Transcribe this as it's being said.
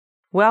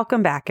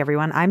Welcome back,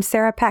 everyone. I'm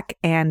Sarah Peck,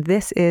 and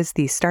this is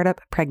the Startup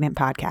Pregnant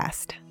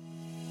Podcast.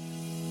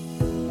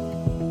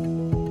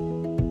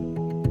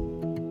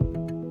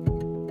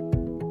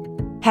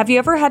 Have you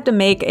ever had to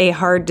make a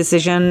hard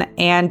decision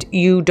and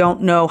you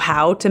don't know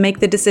how to make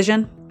the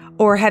decision?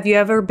 Or have you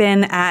ever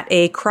been at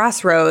a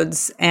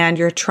crossroads and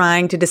you're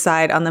trying to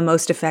decide on the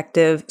most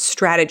effective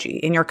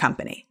strategy in your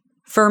company?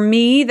 For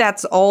me,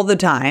 that's all the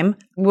time.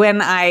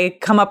 When I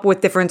come up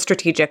with different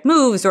strategic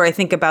moves, or I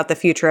think about the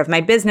future of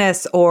my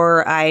business,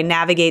 or I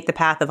navigate the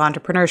path of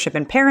entrepreneurship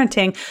and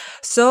parenting,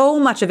 so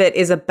much of it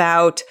is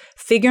about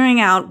figuring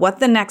out what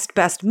the next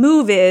best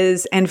move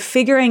is and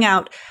figuring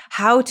out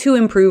how to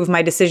improve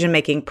my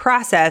decision-making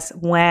process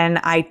when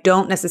I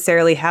don't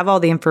necessarily have all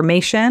the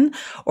information,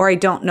 or I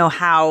don't know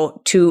how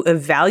to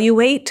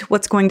evaluate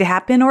what's going to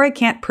happen, or I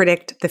can't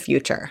predict the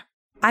future.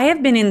 I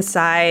have been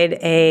inside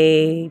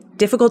a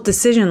difficult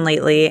decision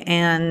lately,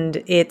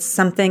 and it's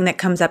something that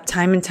comes up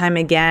time and time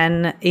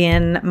again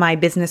in my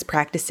business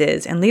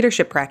practices and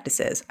leadership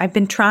practices. I've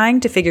been trying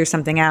to figure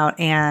something out,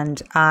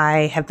 and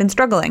I have been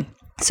struggling.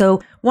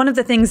 So one of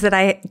the things that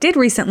I did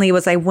recently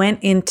was I went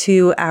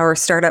into our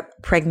Startup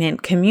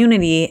Pregnant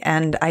community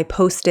and I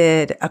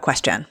posted a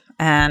question.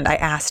 And I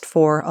asked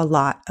for a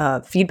lot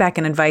of feedback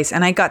and advice,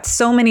 and I got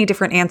so many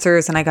different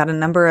answers, and I got a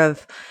number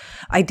of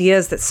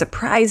ideas that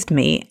surprised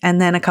me.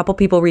 And then a couple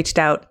people reached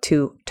out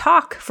to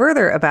talk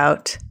further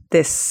about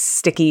this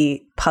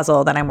sticky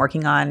puzzle that I'm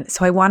working on.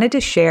 So I wanted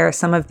to share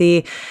some of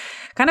the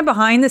kind of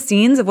behind the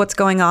scenes of what's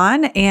going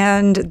on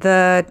and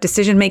the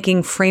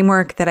decision-making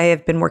framework that I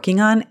have been working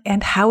on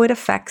and how it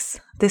affects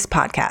this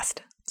podcast.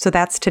 So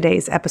that's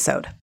today's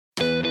episode.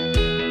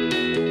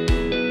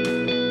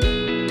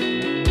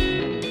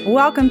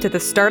 Welcome to the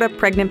Startup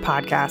Pregnant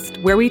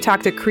Podcast, where we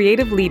talk to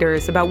creative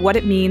leaders about what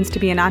it means to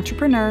be an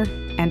entrepreneur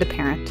and a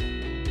parent.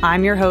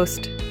 I'm your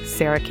host,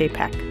 Sarah K.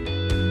 Peck.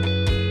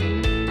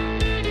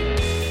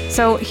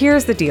 So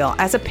here's the deal.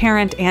 As a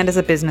parent and as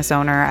a business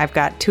owner, I've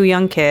got 2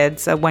 young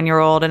kids, a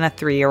 1-year-old and a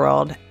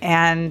 3-year-old,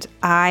 and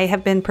I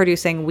have been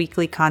producing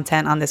weekly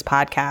content on this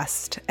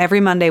podcast every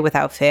Monday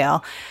without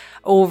fail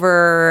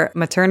over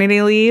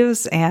maternity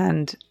leaves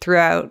and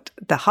throughout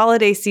the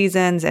holiday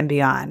seasons and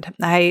beyond.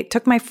 I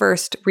took my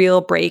first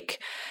real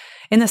break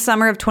in the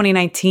summer of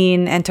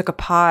 2019 and took a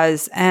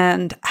pause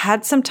and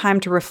had some time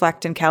to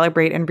reflect and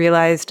calibrate and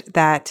realized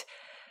that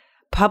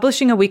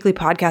publishing a weekly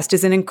podcast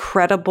is an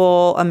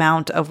incredible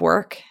amount of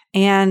work.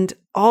 And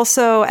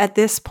also at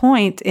this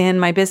point in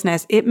my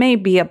business, it may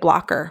be a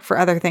blocker for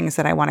other things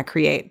that I want to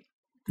create.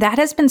 That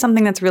has been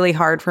something that's really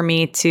hard for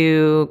me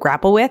to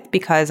grapple with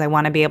because I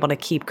want to be able to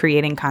keep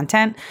creating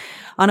content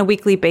on a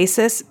weekly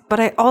basis. But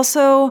I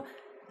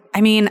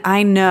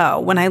know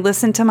when I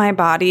listen to my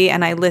body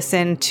and I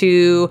listen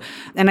to,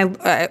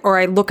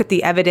 I look at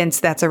the evidence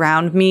that's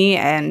around me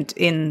and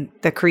in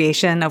the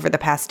creation over the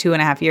past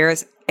 2.5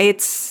 years,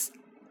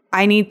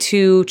 I need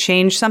to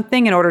change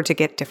something in order to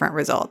get different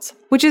results,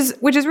 which is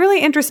really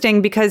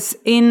interesting because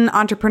in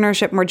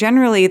entrepreneurship more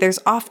generally, there's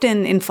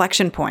often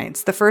inflection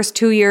points. The first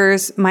 2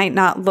 years might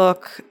not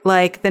look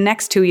like the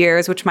next 2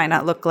 years, which might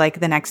not look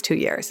like the next 2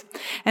 years.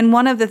 And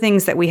one of the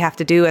things that we have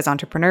to do as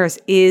entrepreneurs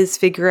is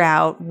figure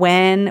out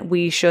when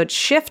we should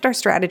shift our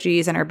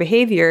strategies and our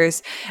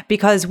behaviors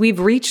because we've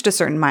reached a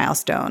certain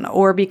milestone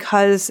or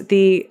because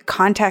the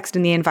context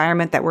and the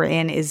environment that we're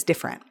in is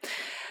different.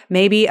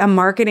 Maybe a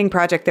marketing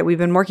project that we've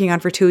been working on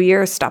for 2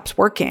 years stops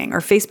working, or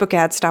Facebook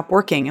ads stop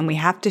working, and we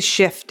have to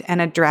shift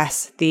and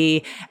address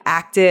the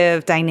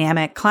active,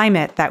 dynamic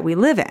climate that we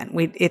live in.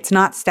 It's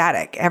not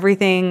static.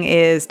 Everything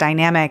is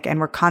dynamic,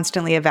 and we're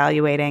constantly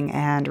evaluating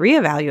and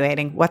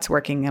reevaluating what's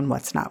working and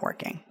what's not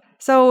working.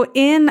 So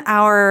in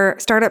our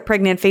Startup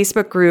Pregnant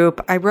Facebook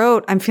group, I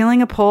wrote, I'm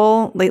feeling a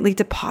pull lately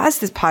to pause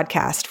this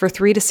podcast for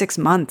 3 to 6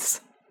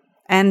 months.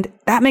 And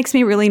that makes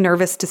me really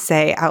nervous to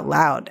say out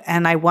loud.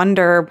 And I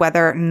wonder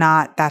whether or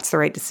not that's the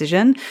right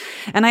decision.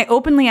 And I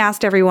openly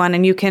asked everyone,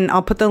 and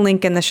I'll put the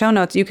link in the show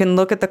notes. You can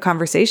look at the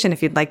conversation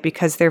if you'd like,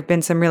 because there have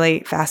been some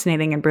really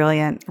fascinating and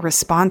brilliant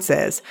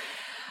responses.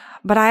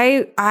 But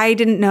I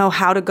didn't know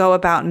how to go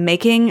about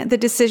making the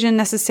decision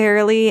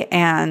necessarily.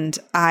 And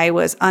I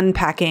was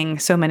unpacking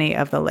so many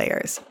of the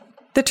layers.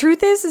 The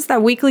truth is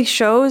that weekly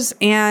shows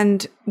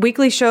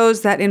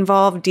that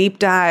involve deep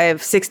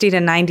dive 60 to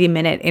 90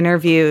 minute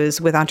interviews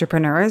with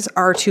entrepreneurs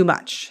are too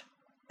much.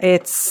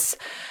 It's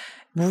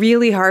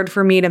really hard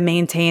for me to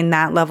maintain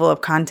that level of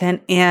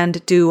content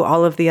and do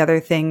all of the other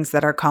things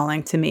that are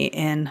calling to me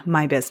in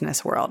my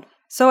business world.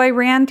 So I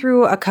ran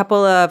through a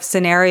couple of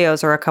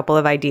scenarios or a couple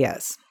of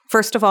ideas.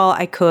 First of all,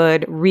 I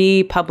could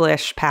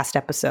republish past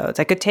episodes.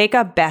 I could take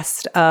a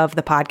best of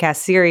the podcast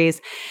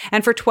series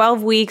and for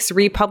 12 weeks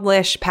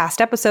republish past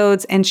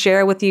episodes and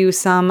share with you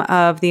some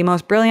of the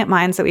most brilliant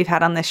minds that we've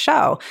had on this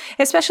show,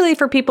 especially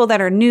for people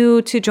that are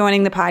new to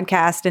joining the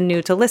podcast and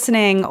new to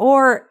listening,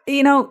 or,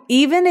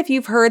 even if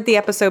you've heard the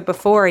episode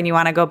before and you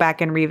want to go back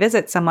and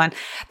revisit someone,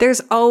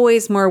 there's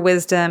always more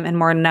wisdom and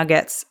more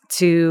nuggets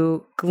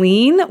to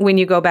glean when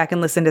you go back and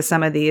listen to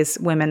some of these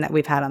women that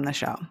we've had on the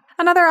show.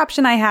 Another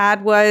option I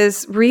had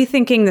was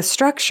rethinking the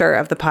structure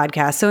of the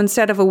podcast. So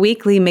instead of a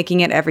weekly,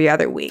 making it every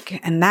other week.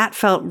 And that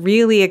felt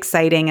really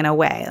exciting in a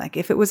way. Like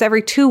if it was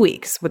every 2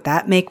 weeks, would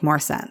that make more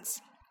sense?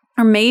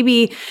 Or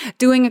maybe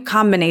doing a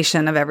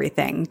combination of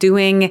everything,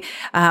 doing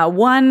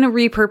one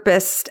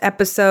repurposed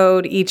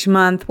episode each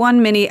month,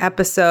 one mini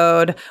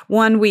episode,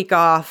 1 week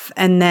off,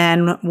 and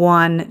then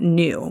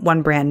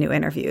one brand new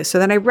interview. So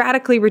then I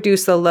radically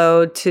reduce the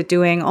load to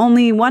doing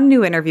only one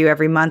new interview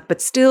every month,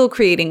 but still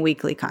creating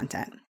weekly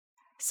content.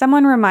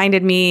 Someone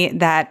reminded me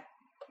that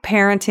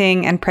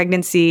parenting and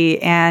pregnancy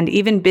and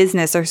even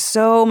business are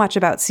so much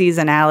about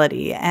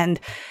seasonality, and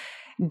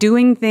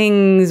doing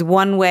things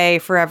one way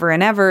forever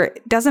and ever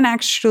doesn't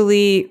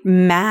actually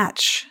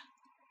match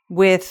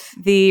with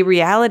the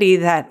reality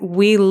that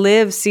we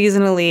live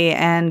seasonally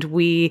and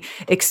we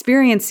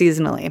experience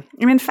seasonally.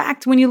 And in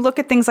fact, when you look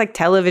at things like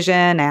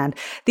television and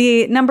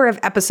the number of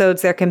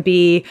episodes there can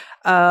be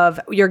of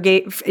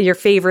your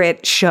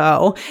favorite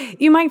show,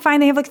 you might find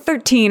they have like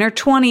 13 or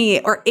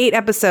 20 or 8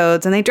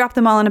 episodes, and they drop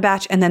them all in a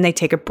batch, and then they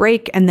take a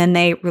break, and then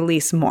they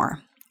release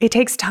more. It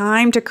takes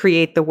time to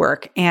create the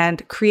work,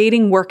 and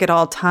creating work at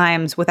all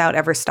times without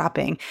ever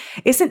stopping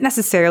isn't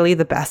necessarily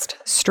the best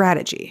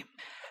strategy.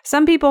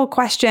 Some people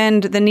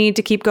questioned the need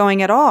to keep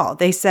going at all.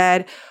 They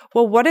said,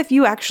 well, what if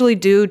you actually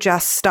do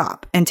just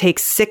stop and take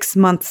 6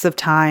 months of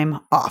time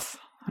off?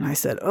 And I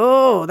said,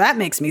 oh, that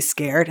makes me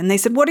scared. And they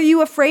said, what are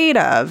you afraid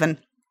of? And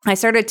I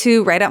started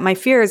to write out my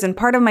fears. And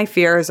part of my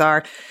fears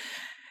are,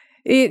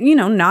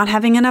 not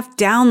having enough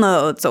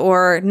downloads,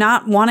 or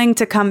not wanting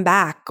to come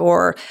back,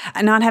 or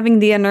not having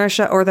the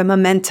inertia or the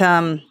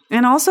momentum.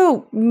 And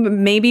also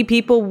maybe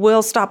people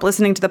will stop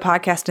listening to the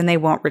podcast and they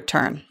won't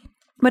return.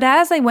 But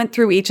as I went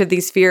through each of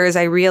these fears,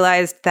 I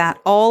realized that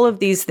all of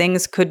these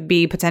things could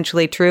be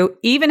potentially true,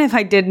 even if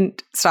I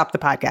didn't stop the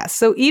podcast.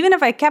 So even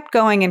if I kept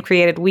going and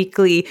created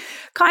weekly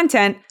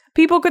content,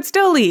 people could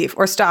still leave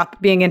or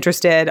stop being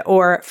interested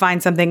or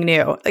find something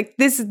new.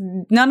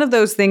 None of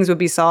those things would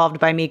be solved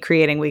by me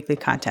creating weekly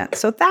content.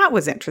 So that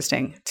was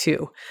interesting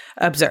to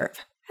observe.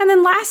 And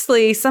then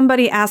lastly,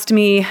 somebody asked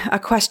me a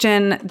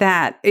question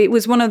that it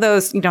was one of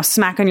those,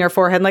 smack on your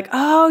forehead, like,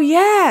 oh,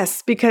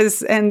 yes,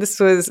 and this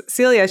was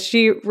Celia.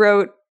 She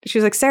was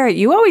like, Sarah,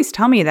 you always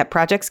tell me that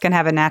projects can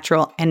have a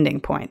natural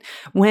ending point.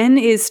 When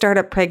is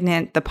Startup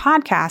Pregnant, the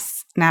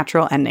podcast's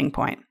natural ending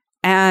point?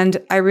 And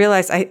I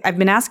realized I've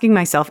been asking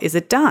myself, is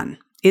it done?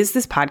 Is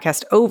this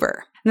podcast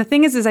over? And the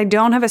thing is I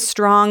don't have a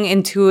strong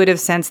intuitive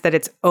sense that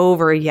it's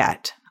over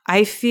yet.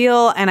 I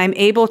feel, and I'm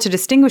able to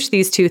distinguish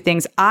these two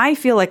things, I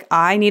feel like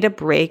I need a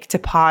break to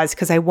pause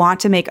because I want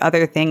to make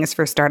other things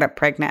for Startup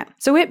Pregnant.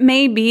 So it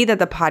may be that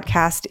the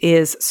podcast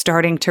is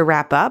starting to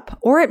wrap up,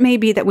 or it may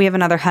be that we have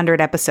another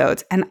 100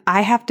 episodes. And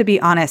I have to be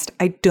honest,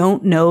 I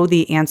don't know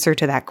the answer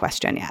to that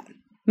question yet.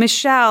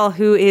 Michelle,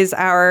 who is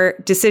our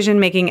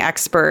decision-making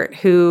expert,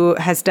 who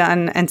has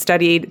done and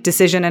studied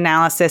decision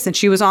analysis, and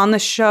she was on the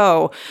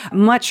show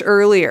much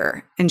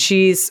earlier, and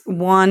she's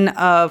one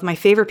of my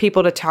favorite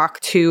people to talk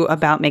to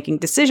about making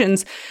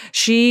decisions.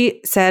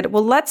 She said,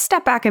 well, let's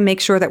step back and make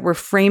sure that we're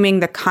framing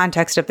the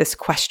context of this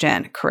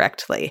question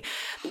correctly.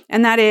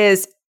 And that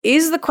is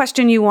the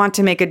question you want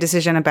to make a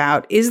decision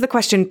about, is the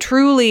question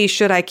truly,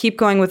 should I keep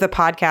going with the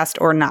podcast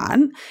or not?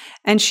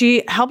 And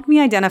she helped me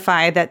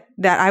identify that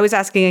I was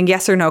asking a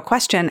yes or no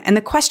question. And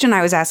the question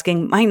I was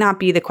asking might not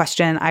be the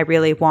question I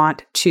really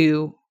want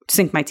to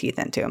sink my teeth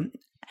into.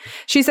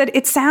 She said,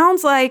 it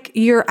sounds like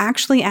you're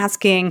actually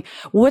asking,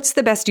 what's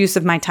the best use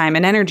of my time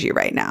and energy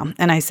right now?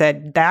 And I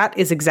said, that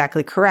is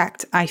exactly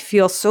correct. I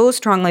feel so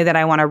strongly that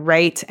I want to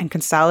write and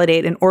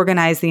consolidate and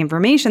organize the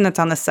information that's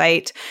on the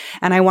site.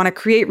 And I want to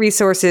create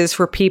resources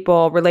for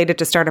people related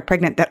to Startup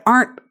Pregnant that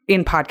aren't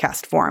in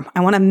podcast form.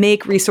 I want to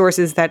make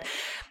resources that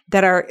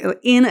are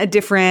in a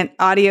different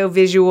audio,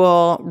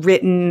 visual,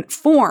 written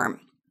form.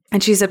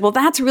 And she said, well,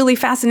 that's really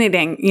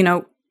fascinating.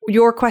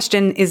 Your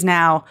question is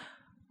now,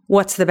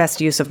 what's the best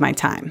use of my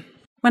time?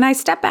 When I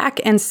step back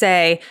and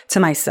say to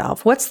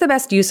myself, what's the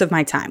best use of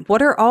my time?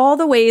 What are all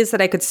the ways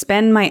that I could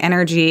spend my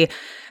energy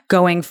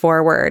going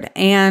forward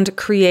and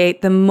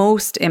create the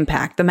most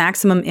impact, the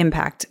maximum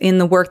impact in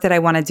the work that I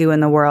want to do in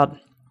the world?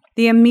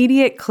 The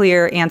immediate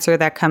clear answer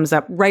that comes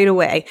up right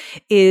away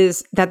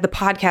is that the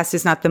podcast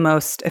is not the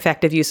most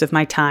effective use of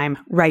my time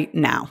right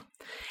now.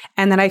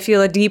 And that I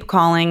feel a deep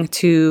calling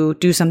to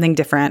do something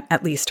different,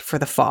 at least for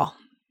the fall.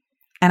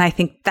 And I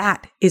think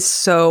that is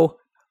so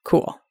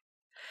cool.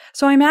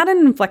 So I'm at an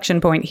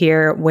inflection point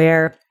here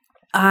where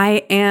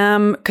I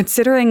am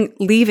considering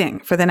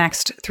leaving for the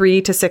next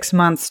 3 to 6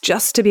 months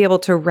just to be able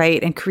to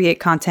write and create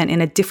content in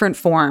a different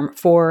form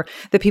for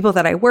the people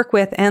that I work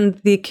with and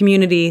the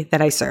community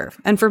that I serve.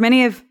 And for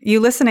many of you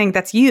listening,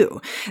 that's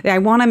you. I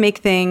want to make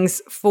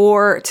things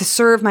to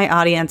serve my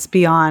audience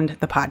beyond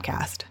the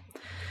podcast.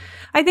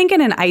 I think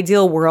in an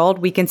ideal world,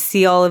 we can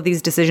see all of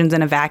these decisions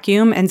in a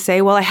vacuum and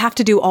say, well, I have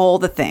to do all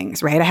the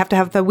things, right? I have to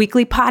have the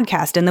weekly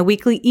podcast and the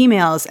weekly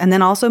emails, and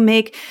then also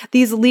make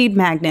these lead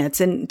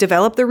magnets and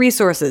develop the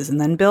resources,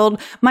 and then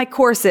build my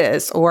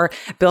courses or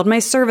build my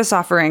service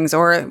offerings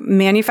or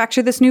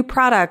manufacture this new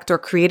product or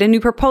create a new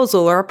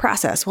proposal or a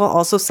process, while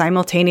also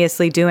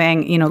simultaneously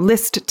doing,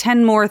 list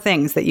 10 more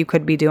things that you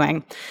could be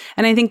doing.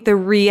 And I think the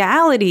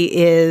reality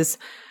is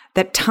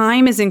that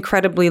time is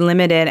incredibly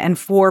limited. And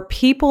for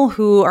people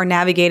who are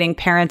navigating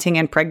parenting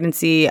and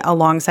pregnancy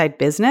alongside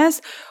business,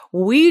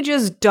 we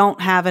just don't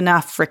have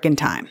enough freaking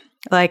time.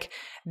 Like,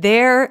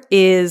 there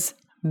is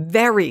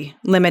very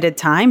limited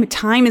time.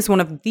 Time is one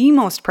of the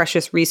most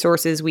precious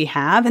resources we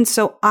have. And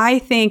so I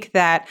think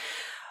that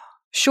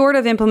short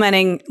of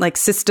implementing like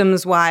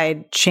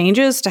systems-wide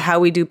changes to how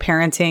we do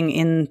parenting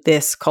in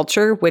this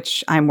culture,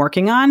 which I'm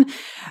working on,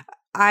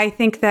 I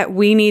think that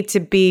we need to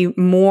be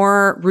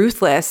more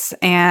ruthless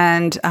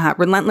and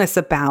relentless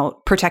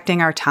about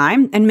protecting our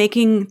time and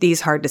making these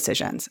hard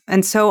decisions.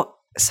 And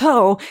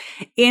so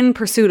in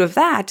pursuit of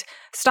that,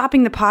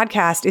 stopping the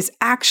podcast is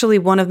actually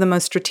one of the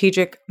most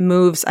strategic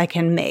moves I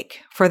can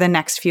make for the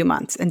next few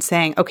months, and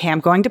saying, okay,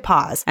 I'm going to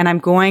pause and I'm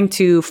going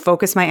to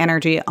focus my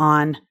energy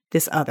on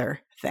this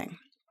other thing.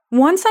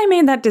 Once I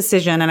made that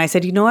decision and I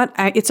said, you know what,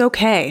 it's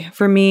okay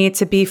for me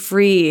to be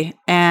free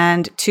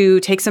and to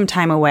take some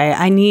time away.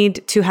 I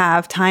need to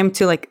have time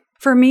to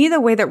for me,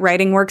 the way that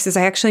writing works is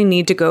I actually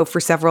need to go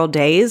for several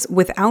days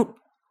without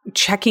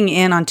checking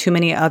in on too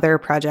many other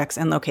projects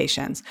and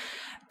locations.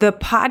 The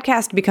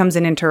podcast becomes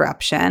an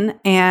interruption,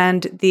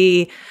 and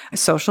the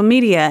social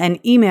media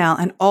and email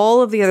and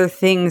all of the other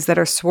things that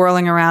are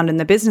swirling around in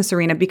the business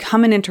arena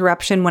become an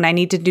interruption when I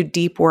need to do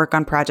deep work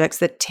on projects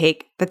that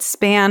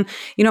span,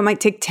 it might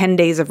take 10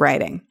 days of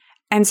writing.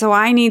 And so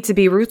I need to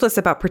be ruthless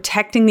about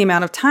protecting the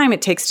amount of time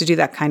it takes to do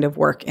that kind of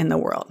work in the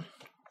world.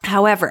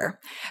 However,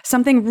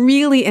 something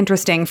really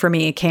interesting for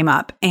me came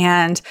up,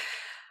 and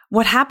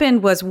what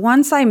happened was,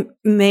 once I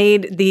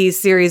made these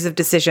series of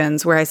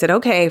decisions where I said,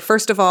 okay,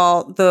 first of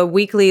all, the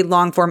weekly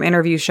long form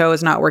interview show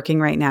is not working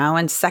right now.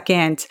 And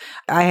second,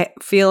 I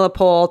feel a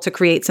pull to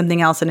create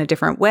something else in a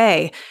different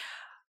way.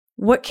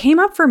 What came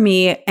up for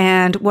me,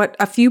 and what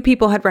a few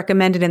people had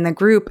recommended in the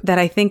group that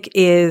I think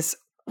is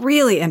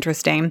really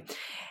interesting,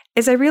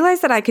 is I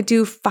realized that I could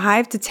do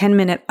 5 to 10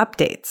 minute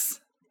updates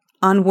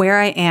on where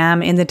I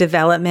am in the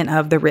development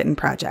of the written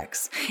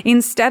projects.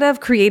 Instead of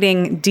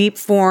creating deep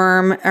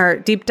form or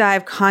deep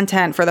dive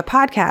content for the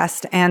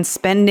podcast and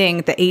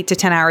spending the 8 to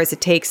 10 hours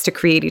it takes to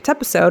create each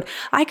episode,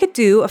 I could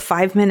do a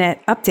 5-minute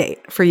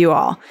update for you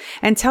all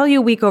and tell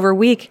you week over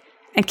week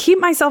and keep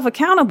myself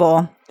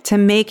accountable to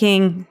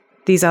making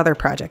these other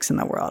projects in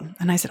the world.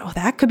 And I said, oh,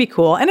 that could be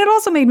cool. And it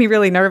also made me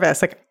really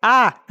nervous.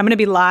 I'm going to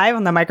be live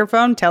on the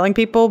microphone telling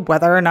people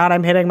whether or not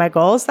I'm hitting my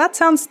goals. That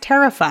sounds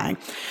terrifying.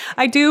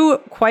 I do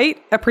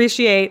quite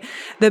appreciate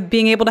the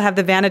being able to have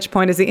the vantage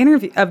point as the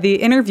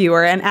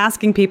interviewer and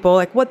asking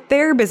people what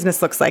their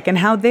business looks like and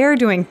how they're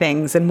doing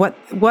things and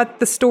what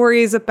the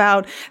stories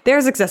about their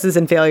successes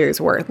and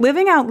failures were.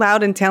 Living out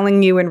loud and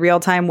telling you in real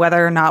time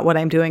whether or not what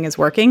I'm doing is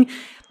working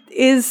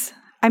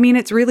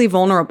it's really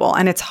vulnerable,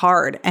 and it's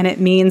hard. And it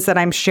means that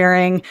I'm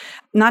sharing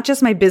not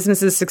just my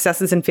business's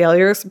successes and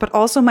failures, but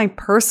also my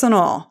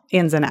personal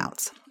ins and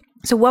outs.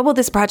 So what will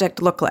this project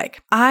look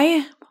like?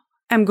 I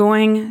am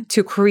going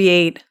to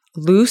create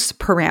loose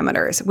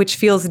parameters, which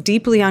feels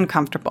deeply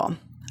uncomfortable.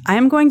 I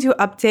am going to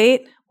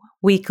update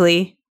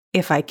weekly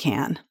if I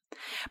can.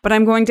 But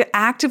I'm going to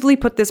actively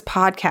put this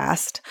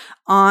podcast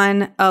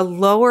on a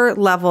lower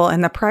level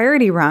in the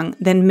priority rung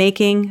than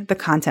making the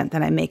content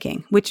that I'm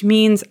making, which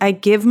means I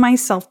give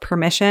myself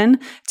permission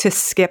to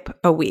skip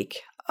a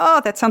week.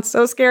 Oh, that sounds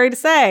so scary to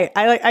say.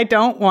 I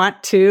don't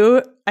want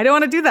to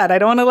do that. I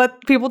don't want to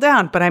let people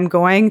down, but I'm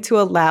going to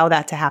allow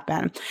that to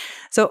happen.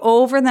 So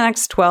over the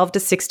next 12 to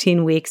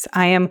 16 weeks,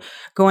 I am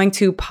going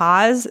to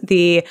pause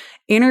the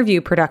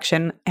interview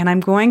production, and I'm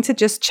going to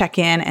just check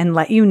in and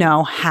let you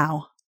know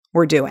how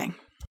we're doing.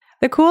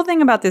 The cool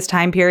thing about this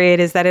time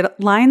period is that it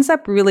lines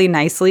up really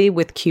nicely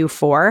with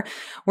Q4.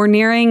 We're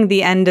nearing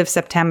the end of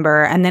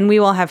September, and then we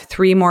will have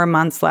 3 more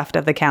months left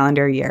of the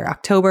calendar year,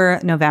 October,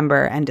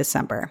 November, and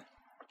December.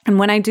 And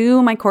when I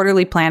do my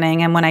quarterly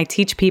planning and when I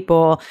teach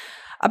people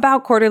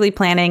about quarterly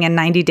planning and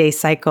 90-day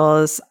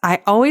cycles,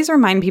 I always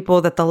remind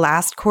people that the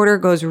last quarter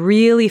goes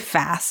really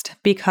fast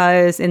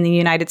because in the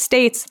United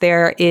States,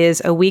 there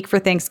is a week for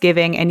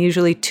Thanksgiving and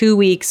usually 2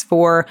 weeks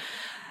for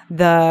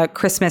the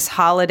Christmas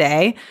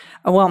holiday.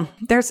 Well,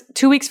 there's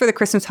 2 weeks for the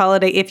Christmas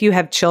holiday if you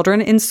have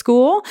children in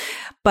school,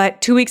 but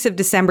 2 weeks of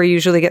December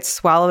usually gets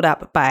swallowed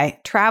up by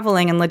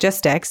traveling and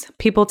logistics.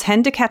 People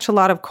tend to catch a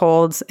lot of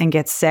colds and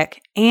get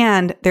sick,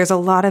 and there's a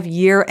lot of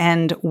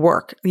year-end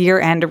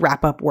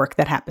wrap-up work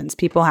that happens.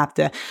 People have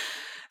to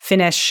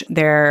finish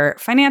their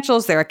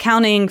financials, their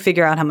accounting,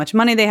 figure out how much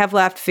money they have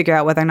left, figure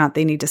out whether or not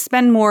they need to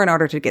spend more in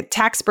order to get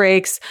tax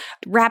breaks,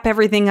 wrap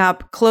everything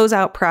up, close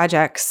out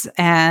projects,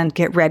 and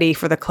get ready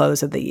for the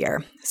close of the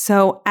year.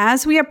 So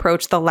as we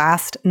approach the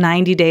last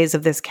 90 days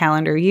of this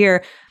calendar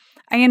year,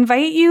 I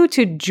invite you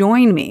to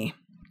join me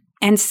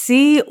and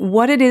see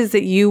what it is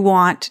that you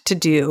want to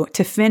do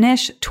to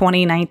finish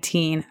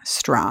 2019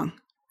 strong.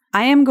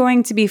 I am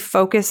going to be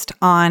focused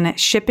on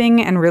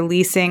shipping and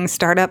releasing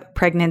Startup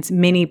Pregnant's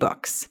mini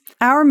books.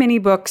 Our mini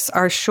books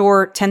are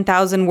short,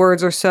 10,000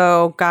 words or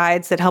so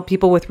guides that help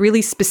people with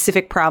really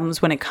specific problems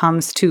when it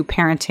comes to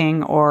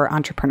parenting or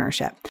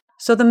entrepreneurship.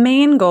 So the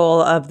main goal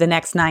of the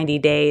next 90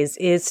 days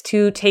is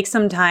to take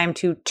some time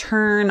to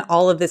turn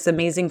all of this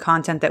amazing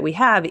content that we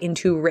have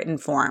into written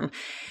form.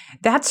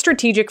 That's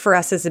strategic for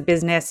us as a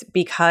business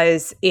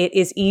because it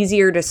is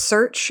easier to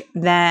search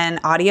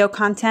than audio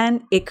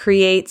content. It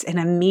creates an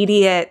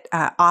immediate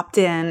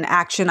opt-in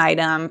action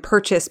item,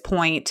 purchase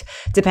point,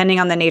 depending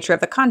on the nature of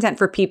the content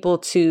for people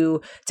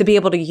to be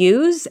able to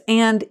use.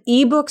 And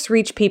ebooks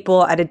reach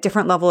people at a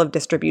different level of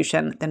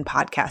distribution than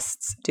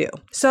podcasts do.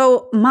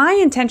 So my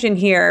intention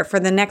here for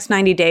the next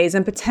 90 days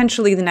and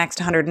potentially the next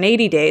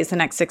 180 days, the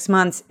next 6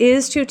 months,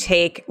 is to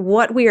take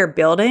what we are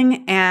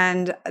building,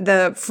 and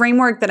the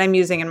framework that I'm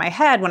using in my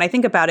head when I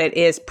think about it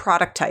is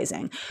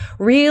productizing,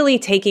 really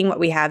taking what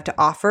we have to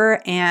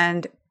offer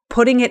and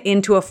putting it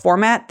into a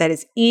format that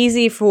is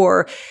easy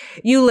for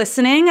you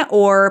listening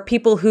or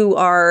people who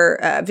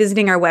are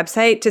visiting our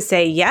website to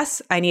say,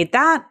 yes, I need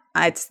that.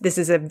 This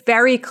is a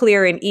very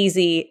clear and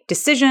easy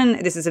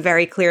decision. This is a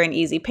very clear and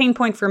easy pain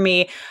point for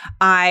me.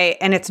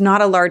 And it's not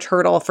a large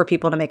hurdle for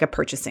people to make a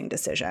purchasing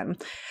decision.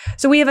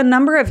 So we have a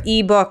number of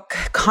ebook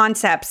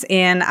concepts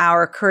in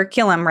our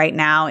curriculum right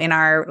now, in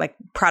our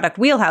product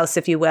wheelhouse,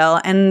 if you will.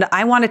 And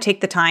I want to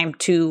take the time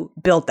to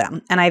build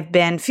them. And I've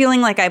been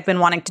feeling like I've been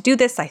wanting to do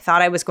this. I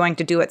thought I was going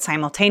to do it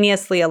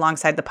simultaneously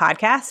alongside the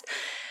podcast.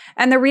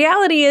 And the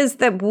reality is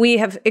that we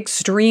have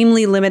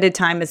extremely limited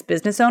time as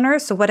business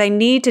owners. So what I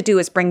need to do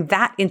is bring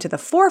that into the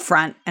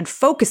forefront and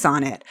focus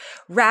on it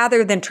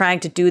rather than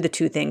trying to do the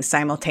two things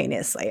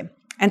simultaneously.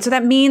 And so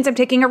that means I'm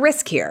taking a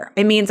risk here.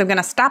 It means I'm going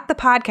to stop the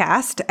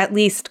podcast, at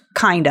least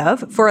kind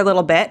of, for a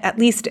little bit, at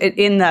least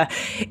in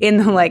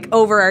the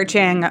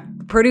overarching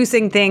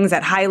producing things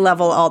at high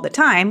level all the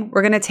time.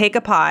 We're going to take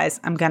a pause.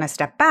 I'm going to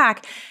step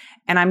back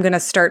and I'm going to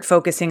start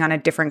focusing on a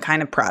different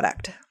kind of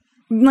product.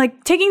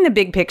 Taking the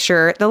big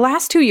picture, the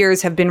last 2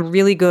 years have been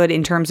really good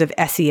in terms of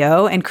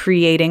SEO and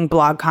creating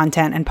blog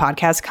content and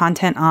podcast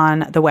content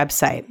on the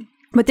website.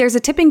 But there's a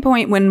tipping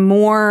point when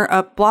more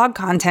blog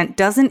content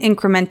doesn't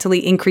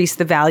incrementally increase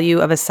the value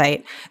of a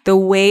site the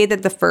way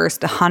that the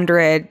first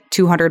 100,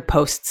 200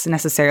 posts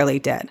necessarily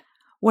did.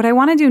 What I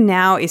want to do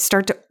now is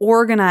start to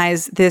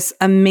organize this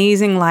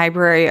amazing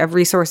library of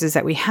resources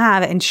that we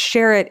have and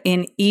share it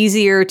in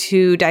easier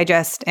to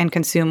digest and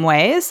consume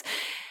ways.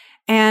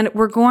 And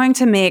we're going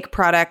to make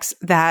products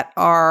that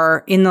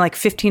are in the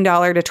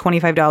 $15 to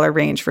 $25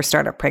 range for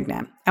Startup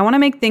Pregnant. I want to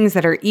make things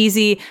that are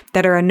easy,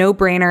 that are a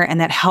no-brainer, and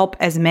that help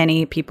as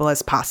many people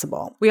as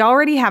possible. We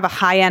already have a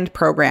high-end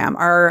program,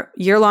 our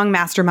year-long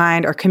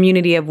mastermind, our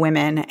community of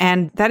women,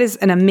 and that is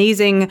an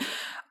amazing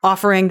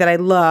offering that I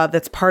love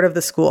that's part of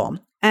the school.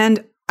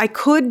 And I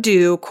could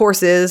do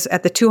courses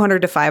at the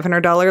 $200 to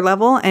 $500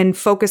 level and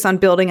focus on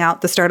building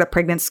out the Startup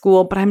Pregnant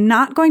School, but I'm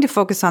not going to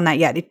focus on that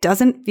yet. It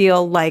doesn't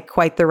feel like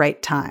quite the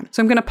right time.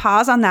 So I'm going to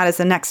pause on that as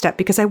the next step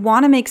because I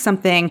want to make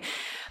something.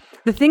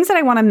 The things that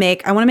I want to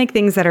make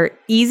things that are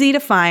easy to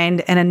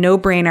find and a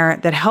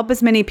no-brainer that help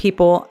as many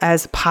people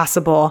as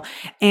possible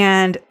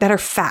and that are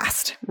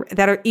fast,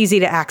 that are easy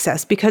to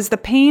access. Because the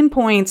pain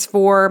points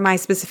for my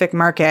specific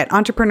market,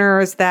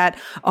 entrepreneurs that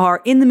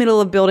are in the middle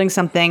of building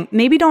something,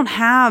 maybe don't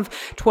have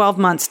 12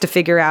 months to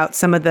figure out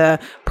some of the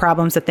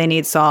problems that they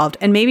need solved,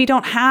 and maybe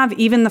don't have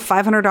even the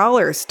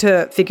 $500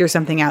 to figure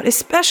something out,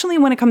 especially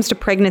when it comes to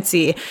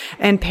pregnancy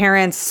and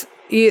parents.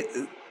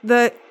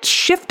 The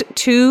shift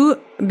to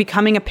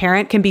becoming a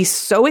parent can be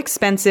so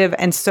expensive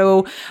and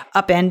so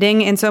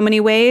upending in so many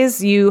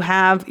ways. You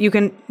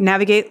can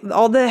navigate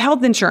all the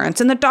health insurance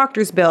and the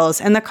doctor's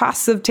bills and the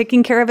costs of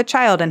taking care of a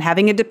child and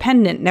having a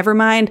dependent, never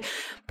mind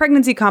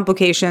pregnancy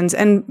complications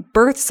and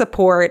birth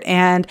support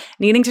and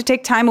needing to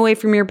take time away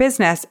from your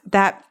business.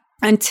 That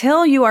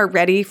until you are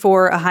ready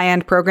for a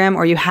high-end program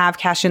or you have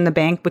cash in the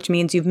bank, which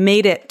means you've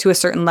made it to a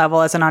certain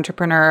level as an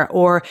entrepreneur,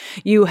 or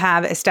you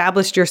have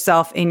established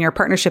yourself in your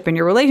partnership and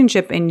your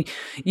relationship and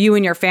you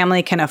and your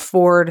family can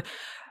afford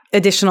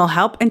additional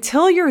help,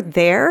 until you're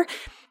there,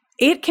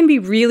 it can be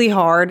really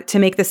hard to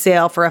make the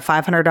sale for a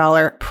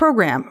 $500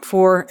 program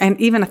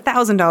and even a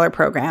 $1,000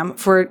 program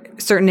for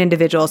certain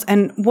individuals.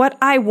 And what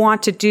I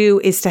want to do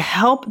is to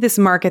help this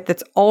market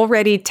that's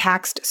already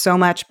taxed so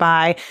much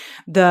by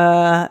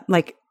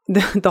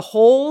the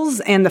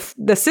holes and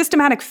the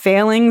systematic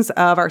failings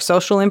of our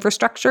social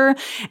infrastructure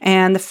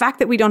and the fact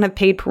that we don't have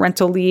paid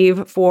parental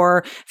leave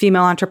for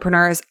female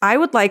entrepreneurs. I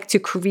would like to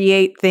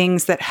create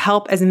things that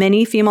help as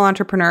many female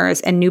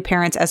entrepreneurs and new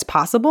parents as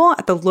possible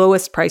at the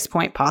lowest price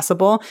point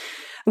possible,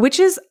 which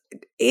is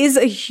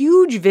a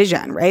huge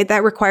vision, right?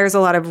 That requires a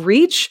lot of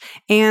reach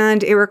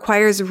and it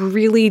requires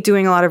really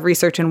doing a lot of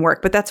research and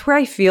work. But that's where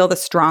I feel the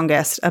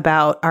strongest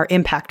about our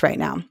impact right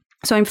now.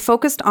 So I'm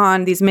focused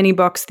on these mini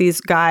books,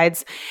 these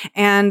guides,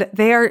 and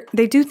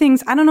they do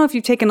things. I don't know if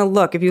you've taken a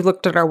look, if you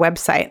looked at our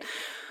website.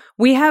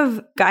 We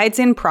have guides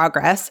in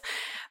progress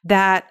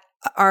that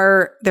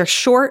they're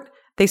short.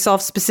 They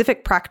solve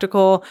specific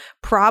practical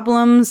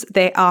problems.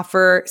 They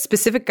offer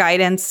specific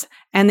guidance,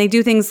 and they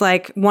do things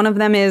like one of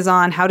them is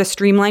on how to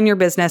streamline your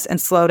business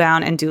and slow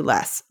down and do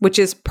less, which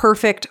is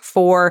perfect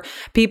for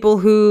people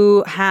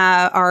who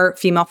are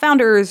female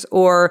founders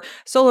or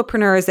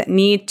solopreneurs that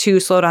need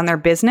to slow down their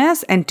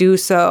business and do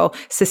so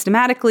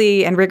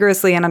systematically and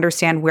rigorously and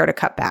understand where to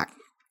cut back.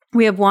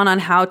 We have one on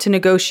how to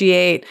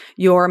negotiate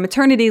your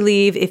maternity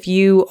leave if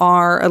you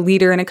are a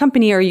leader in a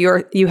company or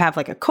you have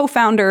like a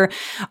co-founder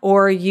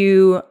or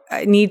you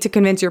need to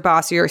convince your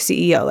boss or your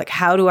CEO, like,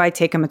 how do I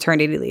take a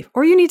maternity leave?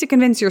 Or you need to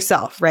convince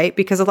yourself, right?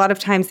 Because a lot of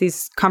times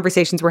these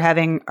conversations we're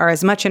having are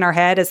as much in our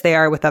head as they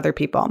are with other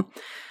people.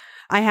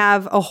 I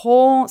have a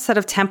whole set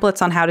of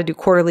templates on how to do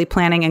quarterly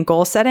planning and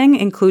goal setting,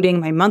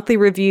 including my monthly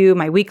review,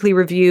 my weekly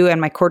review,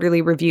 and my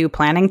quarterly review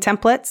planning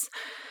templates.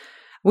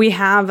 We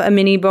have a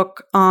mini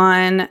book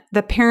on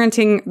the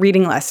parenting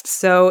reading list.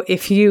 So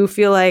if you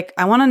feel like,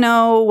 I want to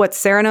know what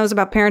Sarah knows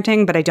about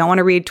parenting, but I don't want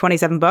to read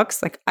 27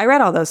 books, like, I read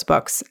all those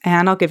books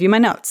and I'll give you my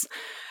notes.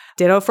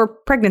 Ditto for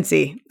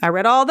pregnancy. I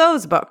read all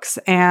those books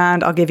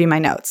and I'll give you my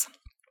notes.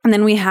 And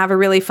then we have a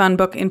really fun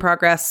book in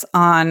progress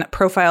on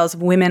profiles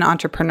of women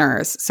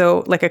entrepreneurs.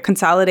 So like a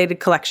consolidated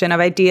collection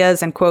of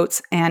ideas and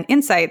quotes and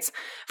insights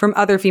from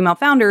other female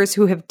founders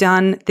who have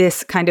done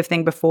this kind of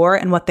thing before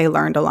and what they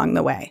learned along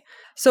the way.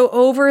 So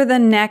over the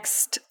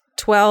next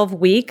 12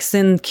 weeks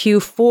in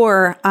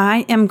Q4,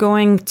 I am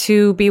going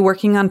to be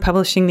working on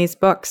publishing these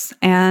books,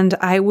 and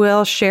I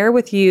will share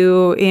with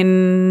you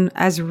in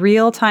as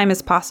real time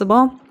as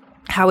possible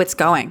how it's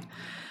going,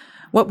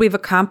 what we've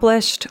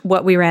accomplished,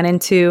 what we ran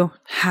into,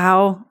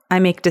 how I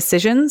make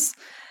decisions,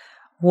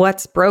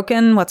 what's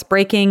broken, what's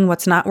breaking,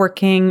 what's not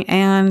working.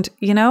 And,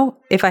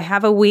 if I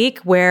have a week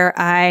where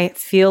I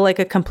feel like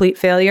a complete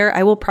failure,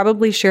 I will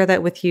probably share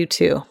that with you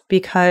too,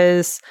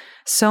 because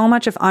so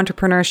much of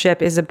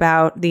entrepreneurship is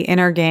about the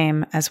inner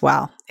game as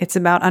well. It's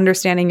about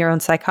understanding your own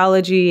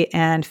psychology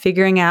and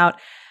figuring out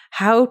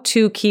how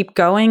to keep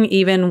going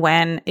even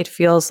when it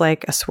feels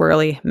like a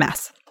swirly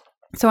mess.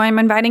 So I'm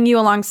inviting you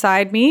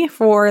alongside me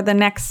for the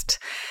next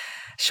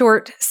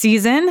short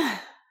season.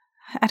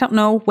 I don't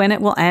know when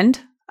it will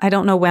end. I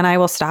don't know when I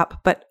will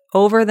stop, but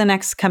over the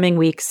next coming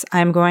weeks,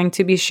 I'm going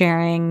to be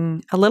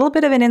sharing a little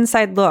bit of an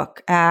inside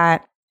look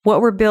at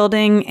what we're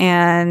building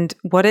and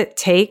what it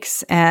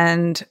takes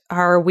and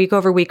our week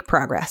over week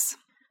progress.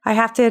 I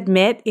have to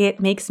admit, it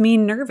makes me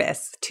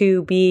nervous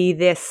to be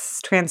this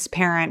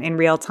transparent in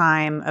real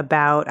time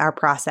about our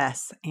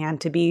process and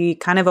to be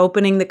kind of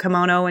opening the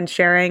kimono and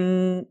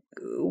sharing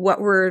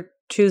what we're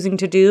choosing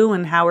to do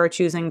and how we're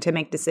choosing to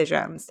make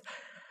decisions.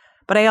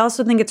 But I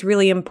also think it's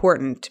really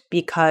important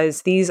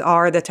because these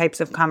are the types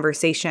of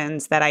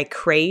conversations that I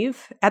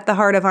crave at the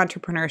heart of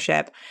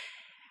entrepreneurship.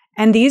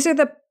 And these are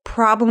the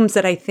problems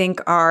that I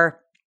think are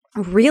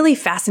really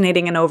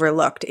fascinating and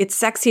overlooked. It's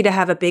sexy to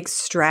have a big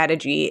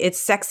strategy. It's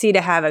sexy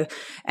to have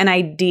an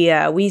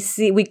idea. We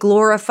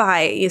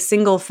glorify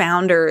single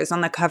founders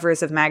on the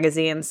covers of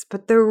magazines,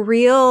 but the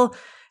real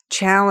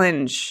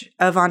challenge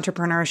of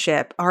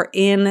entrepreneurship are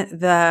in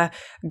the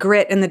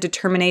grit and the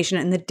determination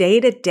and the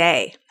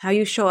day-to-day, how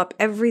you show up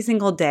every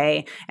single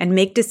day and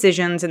make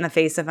decisions in the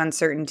face of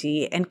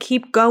uncertainty and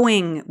keep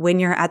going when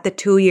you're at the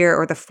 2-year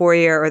or the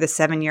 4-year or the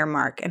 7-year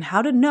mark, and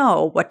how to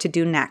know what to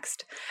do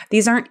next.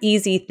 These aren't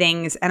easy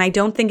things, and I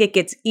don't think it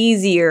gets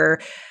easier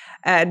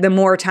the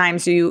more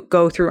times you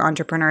go through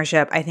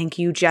entrepreneurship. I think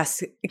you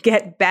just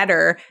get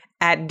better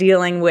at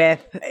dealing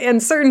with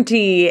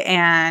uncertainty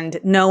and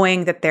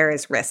knowing that there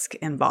is risk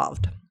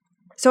involved.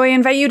 So I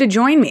invite you to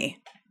join me.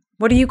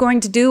 What are you going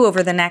to do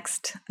over the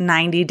next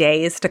 90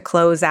 days to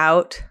close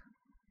out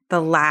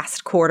the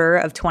last quarter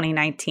of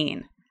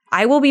 2019?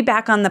 I will be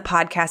back on the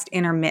podcast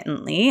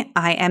intermittently.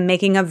 I am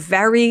making a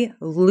very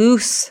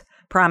loose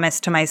promise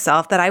to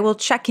myself that I will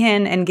check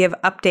in and give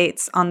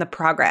updates on the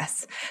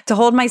progress, to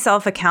hold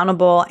myself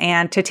accountable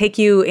and to take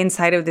you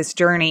inside of this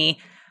journey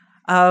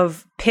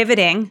of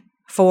pivoting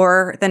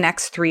for the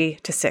next 3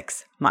 to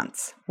 6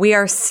 months. We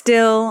are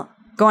still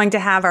going to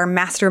have our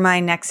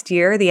mastermind next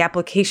year. The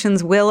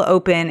applications will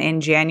open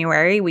in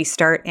January. We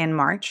start in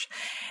March.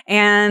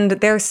 And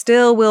there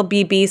still will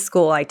be B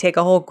School. I take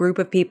a whole group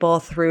of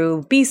people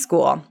through B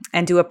School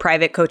and do a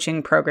private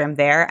coaching program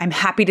there. I'm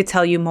happy to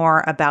tell you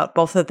more about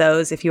both of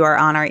those if you are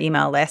on our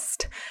email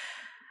list.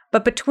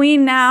 But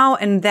between now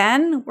and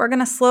then, we're going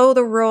to slow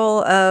the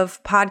roll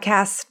of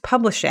podcast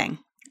publishing.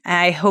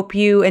 I hope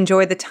you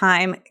enjoy the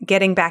time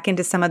getting back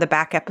into some of the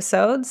back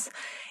episodes.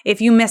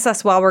 If you miss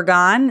us while we're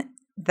gone,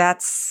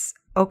 that's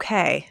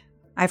okay.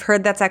 I've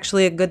heard that's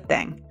actually a good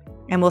thing.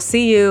 And we'll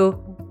see you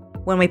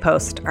when we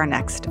post our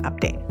next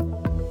update.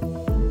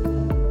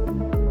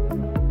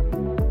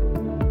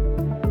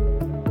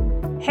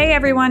 Hey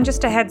everyone,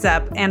 just a heads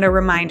up and a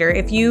reminder.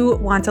 If you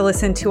want to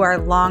listen to our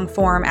long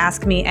form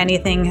Ask Me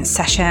Anything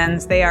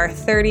sessions, they are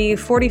 30,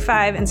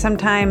 45, and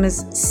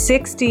sometimes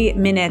 60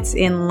 minutes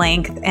in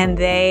length, and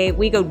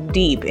we go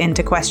deep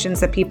into questions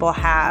that people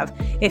have.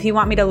 If you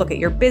want me to look at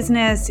your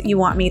business, you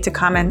want me to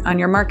comment on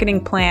your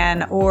marketing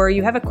plan, or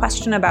you have a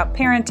question about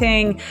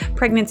parenting,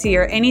 pregnancy,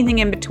 or anything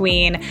in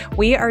between,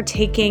 we are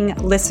taking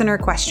listener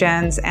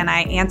questions and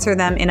I answer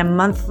them in a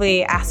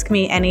monthly Ask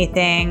Me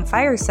Anything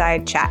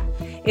fireside chat.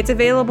 It's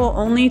available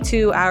only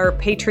to our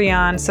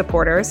Patreon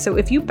supporters. So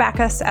if you back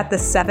us at the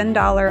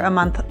 $7 a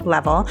month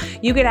level,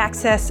 you get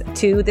access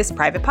to this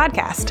private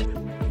podcast.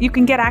 You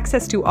can get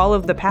access to all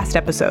of the past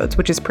episodes,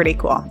 which is pretty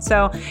cool.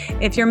 So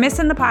if you're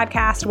missing the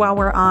podcast while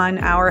we're on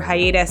our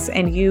hiatus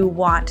and you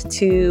want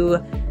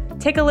to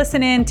take a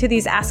listen in to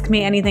these Ask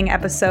Me Anything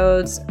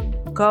episodes,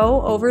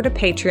 go over to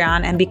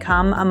Patreon and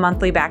become a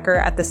monthly backer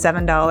at the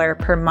 $7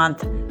 per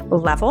month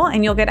level,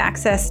 and you'll get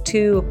access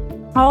to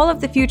all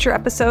of the future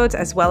episodes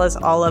as well as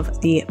all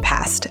of the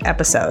past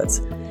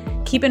episodes.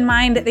 Keep in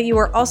mind that you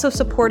are also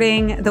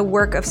supporting the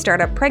work of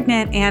Startup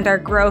Pregnant and our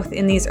growth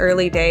in these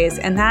early days,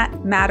 and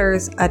that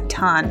matters a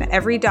ton.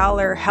 Every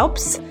dollar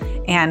helps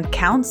and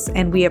counts,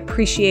 and we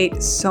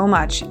appreciate so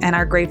much and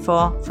are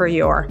grateful for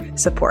your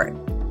support.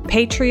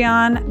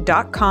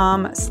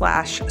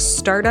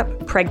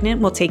 Patreon.com/startuppregnant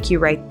will take you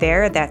right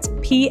there. That's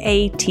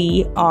Patreon.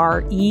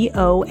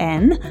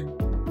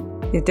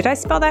 Did I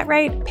spell that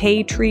right?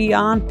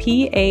 Patreon,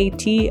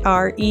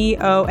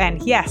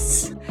 Patreon.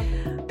 Yes.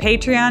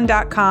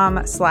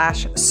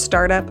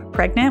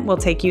 Patreon.com/startuppregnant will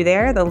take you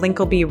there. The link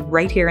will be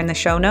right here in the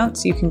show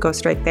notes. You can go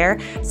straight there.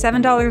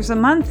 $7 a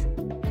month,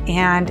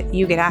 and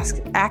you get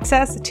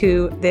access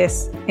to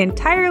this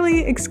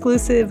entirely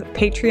exclusive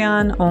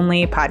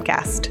Patreon-only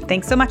podcast.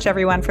 Thanks so much,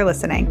 everyone, for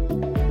listening.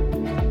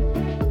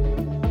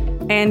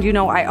 And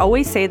I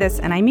always say this,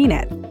 and I mean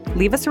it.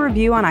 Leave us a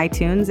review on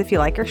iTunes if you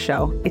like our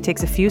show. It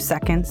takes a few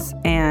seconds,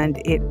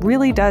 and it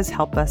really does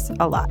help us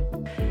a lot.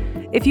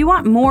 If you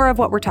want more of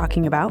what we're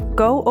talking about,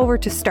 go over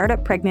to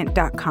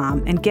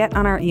startuppregnant.com and get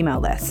on our email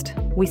list.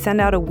 We send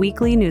out a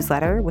weekly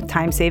newsletter with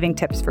time-saving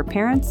tips for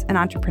parents and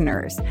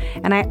entrepreneurs.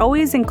 And I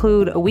always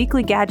include a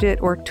weekly gadget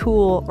or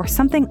tool or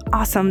something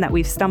awesome that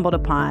we've stumbled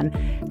upon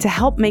to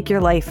help make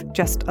your life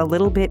just a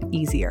little bit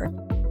easier.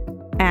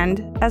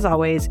 And as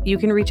always, you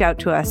can reach out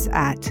to us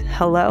at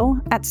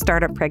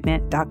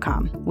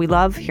hello@startuppregnant.com. We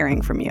love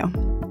hearing from you.